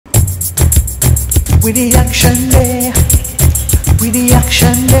with the action there, with the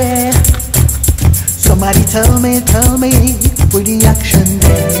action there. Somebody tell me, with the action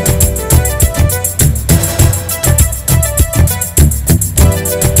there.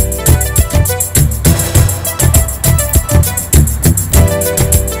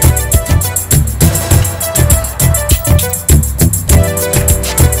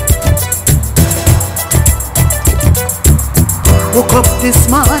 Woke up this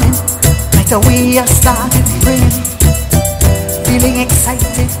morning, right away I started praying, feeling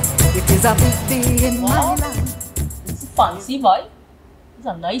excited. It is a big day in my life. It's fancy, boy. It's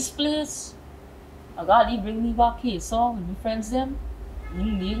a nice place. I gotta bring me back here, so with my friends them.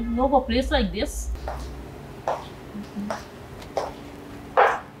 You know a place like this?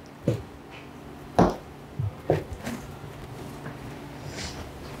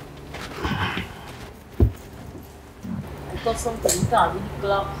 Got something down with the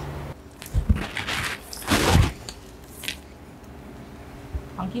glove.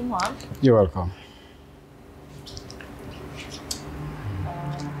 Thank you, man. You're welcome.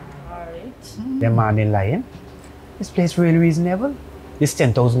 Alright. The man in lying. This place really reasonable. This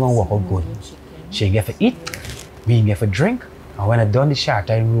 10,000 gonna work out good. She get for eat, we get for drink, and when I done the short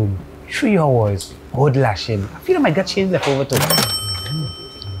time room, 3 hours, good lashing. I feel I might get change left over too.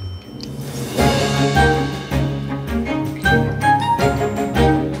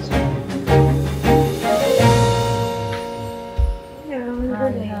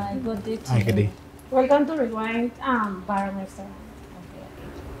 Hi, good day. Welcome to Rewind Bar and Restaurant. Okay.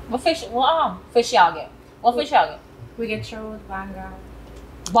 What fish? Fish you get? What fish you get? We get trout, banga.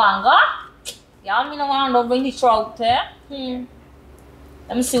 Banga? Yeah, I want to bring the trout there.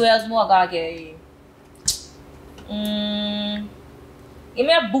 Let me see what else more I get. Give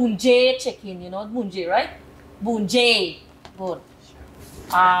me a bunjay chicken, you know bunjay, right? Bunjay. Good.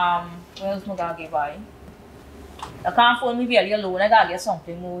 What else more I get by? I can't phone me very alone. I gotta get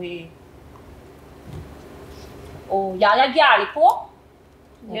something more. Oh, yeah, like garlic pork?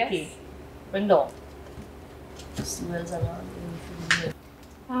 Yes. Okay. Bring down. See what else I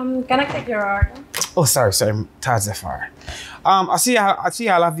want. Can I take your order? Oh, sorry, Taz Zafar. I see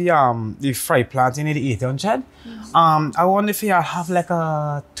y'all have the fried plantain in the 800. I wonder if y'all have like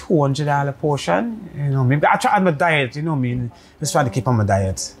a $200 portion. You know, maybe I try on my diet. You know, just trying to keep on my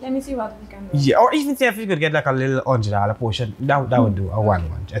diet. Let me see what we can do. Yeah, or even if you could get like a little $100 portion, that would do. A one.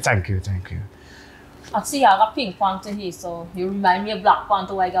 Thank you. I see I got pink panther here, so you remind me of black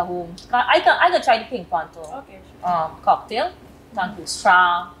panther when I get home. I can try the pink panther. Okay. Cocktail. Thank you.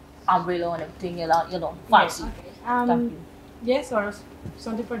 Straw, umbrella, and everything. You know, fancy. Okay. Thank you. Yes, or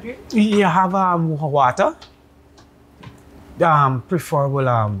something for drink? You have water?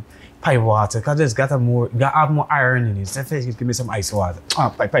 Preferable pipe water, because it's got have more iron in it. So if you give me some ice water.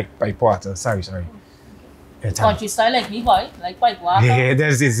 Pipe water. Sorry. Country style like me, boy. Like pipe water. Yeah,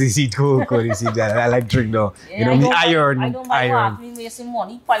 there's this. You see, cool. You see that? I like drink though. Yeah, you know, the iron. I don't mind water. Me wasting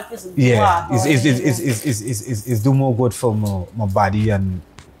money. Pipe is yeah, water. it's do more good for my body and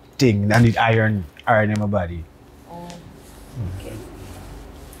thing. I need iron in my body. Oh. Okay.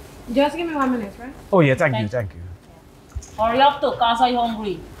 Just give me 1 minute, right? Oh yeah, thank you. Hurry up, though, cause I'm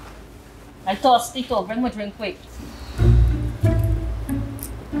hungry. I'm thirsty, too. Bring my drink quick.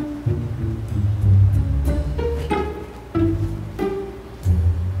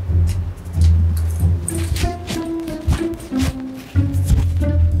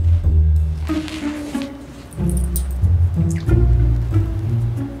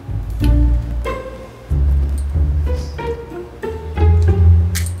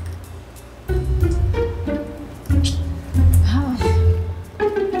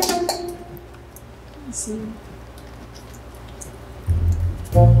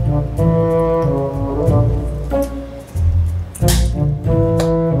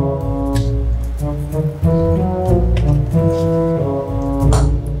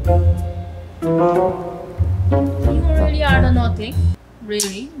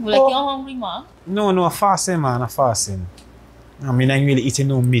 No, fasting, man. Fasting. I mean, I ain't really eating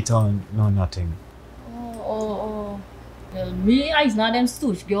no meat or no nothing. Oh. Well, me, I not them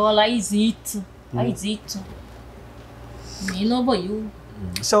stoosh, girl. I eat. Me know about you.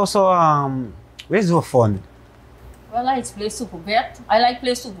 So, where's your fun? Well, I play super bet. I like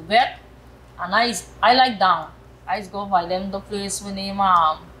play super bet, and I like down. I just go by them the place when they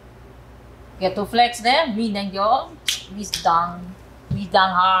get to flex them. Me then girl, we down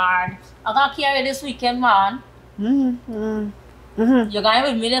hard. I got carry this weekend, man. You're going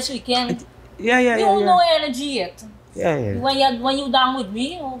with me this weekend. Yeah. You don't know energy yet. Yeah. When you down with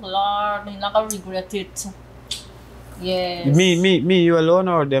me, oh Lord, you're not gonna regret it. Yes. Me, you alone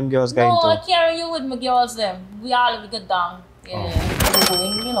or them girls going No, I too? carry you with my girls them. We all we get down. Yeah. We're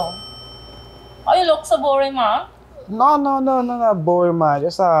going, you know. Oh, you look so boring, man. No, not boring, man.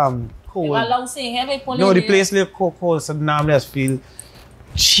 Just You cold. allow saying heavy pulling. No, the place look cold, so now I just feel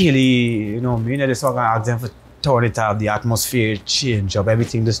chilly, you know. Me, you know, just want to ask them for turn it up, the atmosphere change up,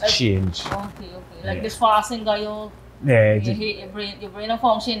 everything just change. Okay. Like this fasting guy, Yeah, your brain are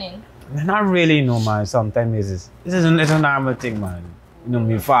functioning. not really, no, man. Sometimes it's a normal thing, man. You know,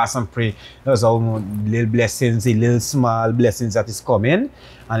 me fast and pray. There's all little blessings, the little small blessings that is coming,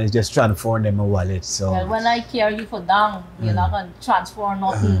 and it's just transform them a wallet. So. Well, when I carry you for down, you're not gonna transfer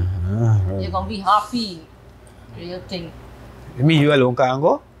nothing. You're gonna be happy. Real thing. Me, you alone can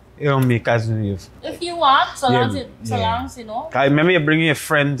go. You know, me cousin you. If you want, so long Yeah. as you know. I remember you bring your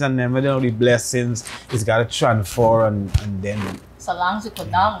friends and then with all the blessings, it's got to transfer and then. So long as you put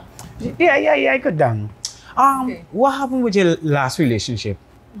down. Yeah, I could done. Okay. What happened with your last relationship?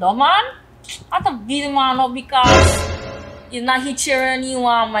 No man, I have to beat him man up because it's not he cheering you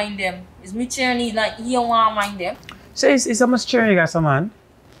want mind them. It's me cheering you like you want mind them. So it's how much cheering you got, some man?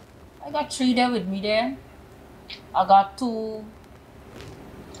 I got 3 there with me there. I got 2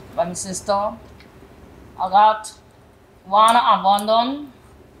 by my sister. I got 1 abandoned.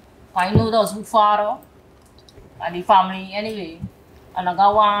 I know that was my father and the family anyway. And I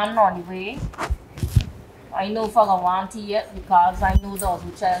got 1 on the way. I know if I got 1 yet because I know that was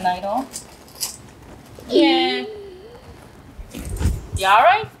my child neither. Yeah. You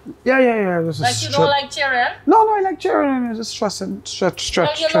alright? Yeah. Just Like you don't like cheering? No, I like cheering. Just stretch. Well,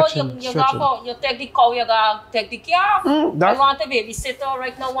 you know, you take the cow, you gotta take the car. I want a babysitter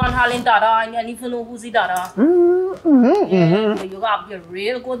right now, one hauling dada, and you even know who's the dada. Yeah, so you gotta be a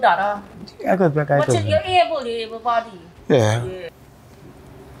real good dada. I could. But you're able body. Yeah. Yeah.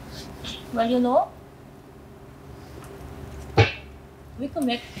 Well, you know, we can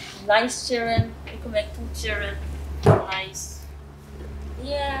make nice cheering, we can make food cheering, nice.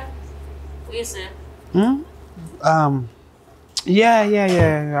 Yeah. What you say?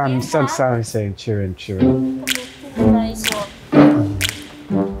 Yeah. I'm so sorry saying cheering. We can make food nice one.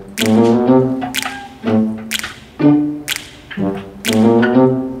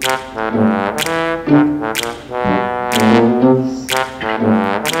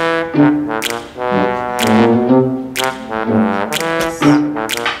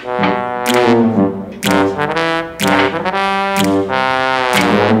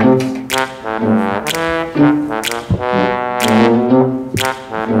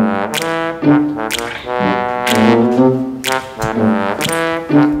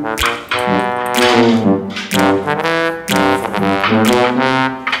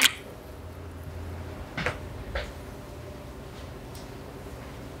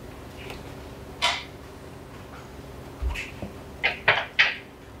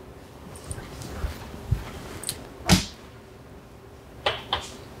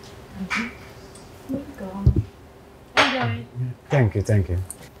 Thank you.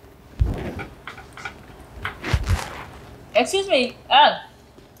 Excuse me,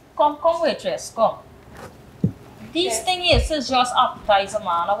 come waitress, come. This thing is just appetizer,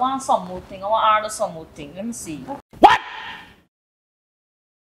 man. I want some more thing. I want to order some more thing. Let me see.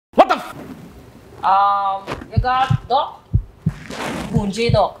 What the You got duck,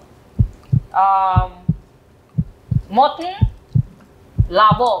 bunje duck, mutton,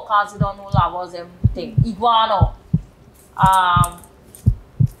 labo, cause you don't know labo's everything. Iguana,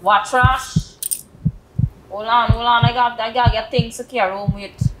 watrash. Hold on, I got get things to carry home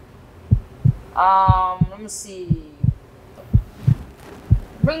with. Let me see.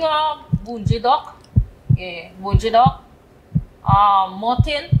 Bring up bunje duck. Yeah, bunje duck.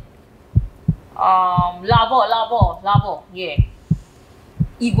 Mutton. Labo. Yeah.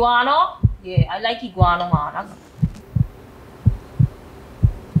 Iguana. Yeah, I like iguana, man.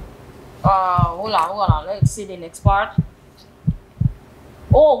 Hold on. Let's see the next part.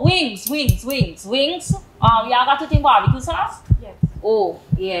 Oh, wings. Y'all got to think barbecue sauce? Yes. Oh,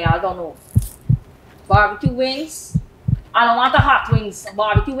 yeah, I don't know. Barbecue wings. I don't want the hot wings.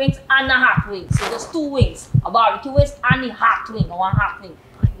 Barbecue wings and the hot wings. So there's 2 wings. A barbecue wings and the hot wing. I want hot wing.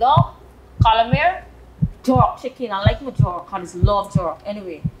 No? Calamari. Jerk chicken. I like my jerk. I just love jerk.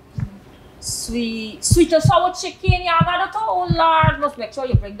 Anyway. Sweet and sour chicken. Y'all got it? Oh, Lord. Must make sure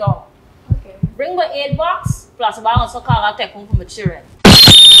you bring down. Okay. Bring my 8 box. Plus a bag of so I'll take home for my children.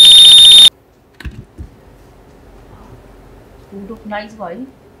 Food look nice, boy.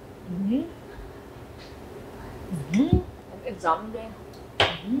 Examine them.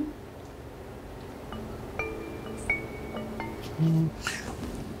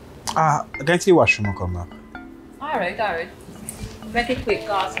 Go to the washroom and come back. Alright. Make it quick,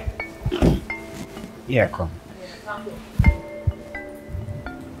 cause. Yeah, come.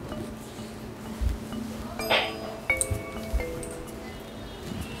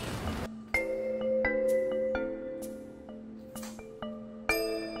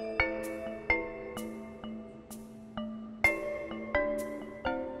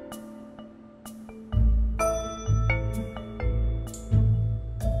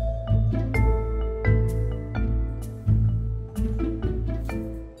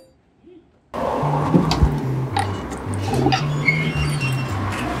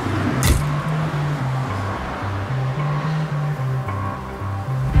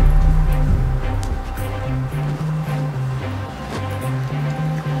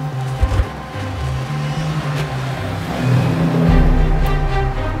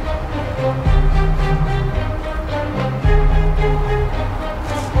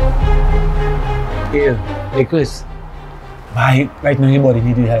 Yeah, hey Chris. Right now your body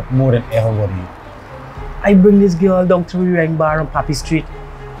need help more than ever, buddy. I bring this girl down to the wine bar on Poppy Street.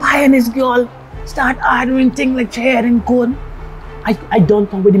 And this girl start ordering things like chair and cone. I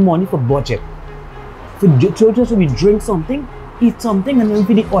don't come with the money for budget. For just we drink something, eat something, and then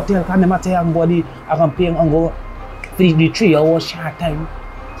for the hotel, can never tell body I can pay and go for the 3 hours short time.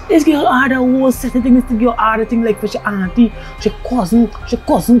 This girl order whole set of things. This girl order things like for she auntie, she cousin,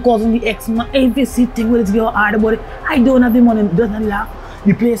 the ex-man, every thing with this girl order, but I don't have the money, doesn't laugh.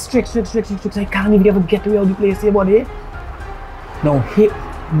 The place strict. I can't even ever get away out the place here, buddy. Now,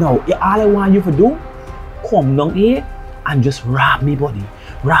 all I want you to do, come down here and just rob me, buddy.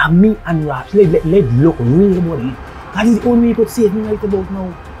 Rob me and rob. Let look real, buddy. That is the only way you could save me right about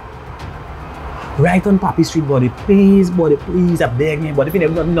now. Right on Poppy Street, buddy. Please, I beg me, buddy. If you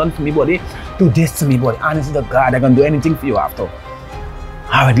never done for me, buddy, do this to me, buddy. Honestly, to God, I can do anything for you after.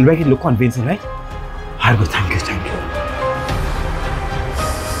 Alright, you make it look convincing, right? I'll go, thank you.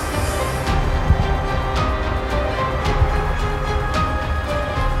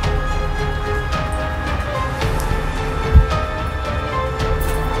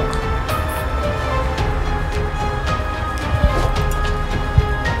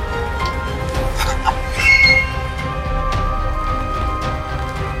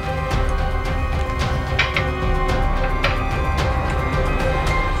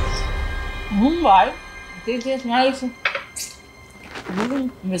 Right. This is nice.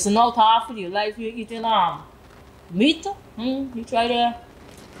 Missing out half of your life you're eating meat. You try that.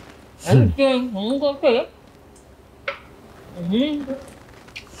 Everything. Okay.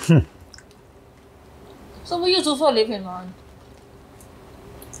 So what you do for a living, man?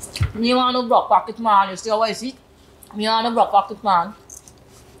 You want a broke pocket man, you still always eat. You want a broke pocket man.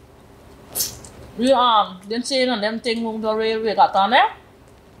 You then say on them thing on the railway got on there.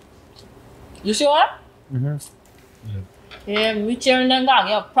 You sure? Yeah, we turn them down,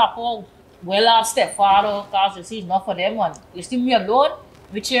 get a proper well-off stepfather, because you see, enough for them one. You see me alone,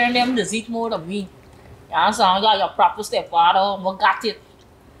 we turn them to eat more than me. Yeah, so I got your proper stepfather, we got it.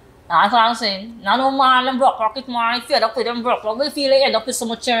 That's what I'm saying. Now no man, them broke pocket man, fed up with them broke, we feel like end up with so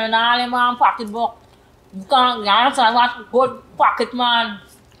much churn, all them man pocket book. You can't, yeah, so I want good pocket man.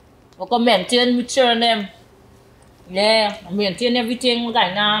 We can maintain, we churn them. Yeah, maintain everything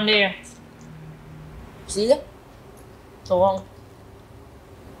going on there. See it? So on.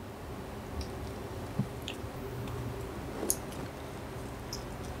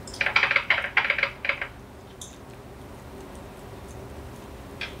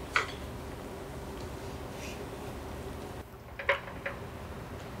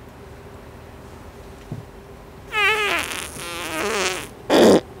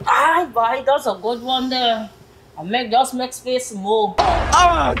 Boy, that's a good one there. Just make space more.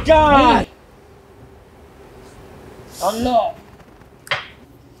 Oh God! Oh no.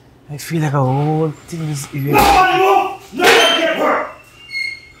 I feel like a whole thing is even. Nobody move! Nobody get hurt!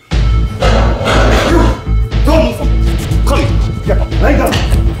 Don't move! Come here! Get up! Lay down!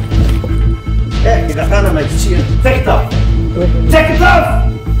 Hey, you got hand on my chin. Take it off! Take it off!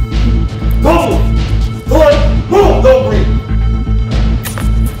 Don't move! Move! Don't breathe!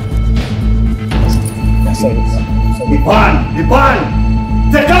 The ban!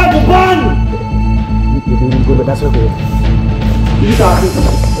 Take out the ban! You're doing good, but that's okay. You talking?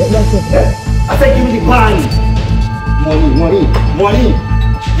 I said give me the ban! Money!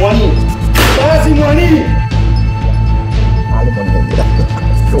 Where's the money? All the money don't get up.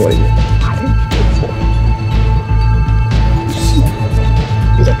 Don't worry.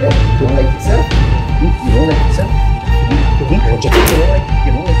 You don't like yourself? You don't like yourself?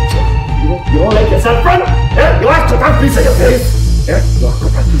 You don't like yourself, friend? Yeah? You have to have peace in your face? Yeah? You have to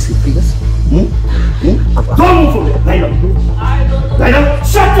have peace in your face? Don't Don't move from there. Lie down. Lie down.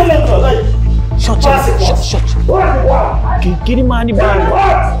 Shut your mouth, girl. Shut. What? Get him on the bag.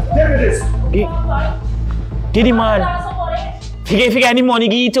 What? There it is. Get him on. If you got any money,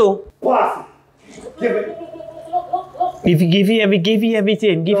 give it to. What? Give it. If you give you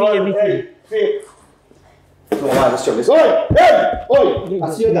everything. Give you everything. Hey. No, let's show this. Oi! Hey! Oi!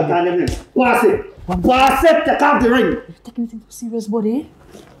 I see you got time in this. Pass it. Pass it. Take off the ring. Taking anything serious, buddy?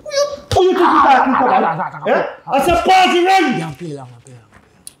 Who you think you're talking about? Yeah? I said pass the ring.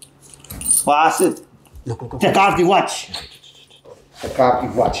 Pass it. Look. Take off the watch. Take off the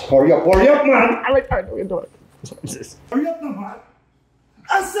watch. Hurry up, man. I know you do it. Hurry up, man.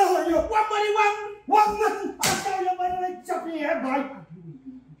 I said hurry up. One nothing. I said your man like chopping your head, boy.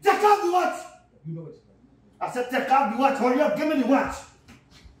 Take off the watch. I said take off the watch. Hurry up. Give me the watch.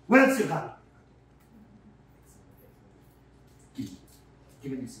 Where's your gun?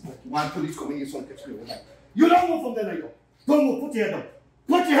 Give me this. One police coming here, so catch me. You don't move from there, now. Don't move. Put your head down.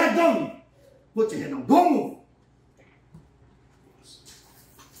 Put your head down. Put your head down. Don't move.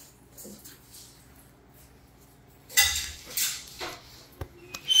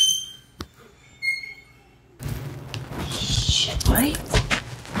 Shit, right?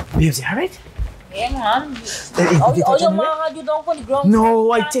 Babes, you alright? Yeah, man. Oh, your man had you down on the ground?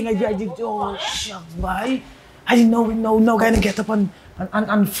 No, I think I did. Oh, shucks, boy. I didn't know. No, gonna get up and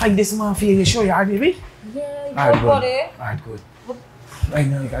fight this man for you. You sure you are, baby? Yeah, you got it. Alright, good. I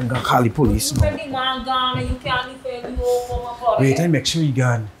know you can go call the police. When the man gone and you can't defend you over my body. Wait, I make sure you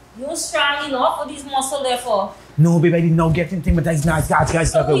gone. You strong enough for this muscle there for? No, baby, I didn't know get anything, but that's nice. Guys got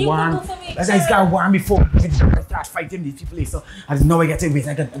So the you one. could do for me, That's guys got one before I start fighting these people. So I didn't know I get it. Wait,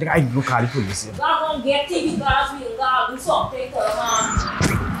 I go call the police. God won't get it because we God do something to the man.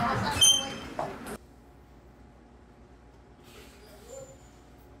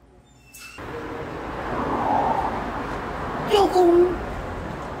 Yo, go.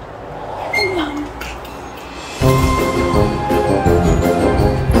 Hold on.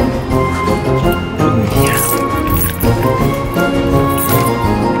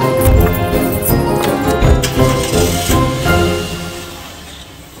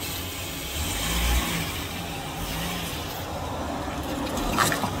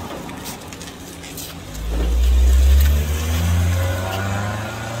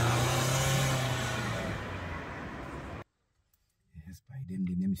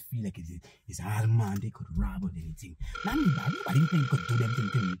 Them feel like it's all man they could rob or anything. Not anybody could do them thing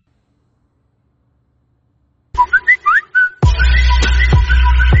to me.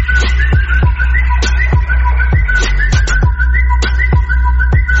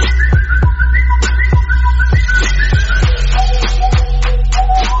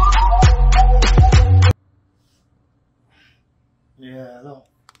 Yeah, hello.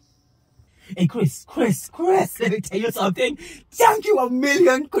 Hey, Chris, let me tell you something. Thank you a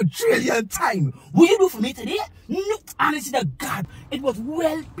million quadrillion times. What you do for me today? No, honestly, the God, it was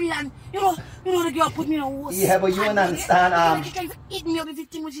well planned. You know the girl put me in a worse. Yeah, but you don't understand. She tried to eat me up with the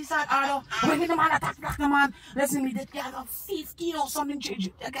thing when she said, when the man attacked black the man, listen to me, that girl got 15 or something change.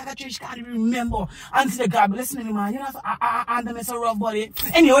 That girl got changed, can't even remember. Honestly, the God, but listen to me, man, you know, I'm the mess of rough body.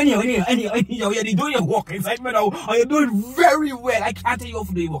 Anyway, you're doing your work inside me now, and you're doing very well. I can't tell you how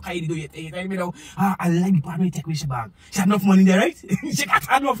to do your work, how you do your thing. You know, I like the part where you take away she bag. She had enough money in there, right? She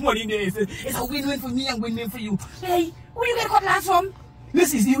got enough money in there. It's a win-win for me and win-win for you. Hey, where you get cut last from?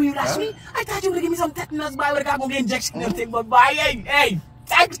 This is you last me. I thought you would give me some tetanus by where I go get injection and everything, but bye, hey,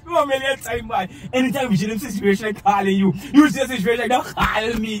 thanks you a million times, man. Anytime you see them situation like calling you see a situation like that,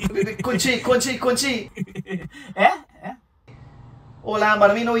 call me. Kunchi. Eh? Hold on,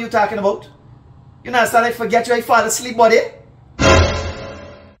 man. I know what you're talking about. You know, I forget you, I fall asleep, buddy.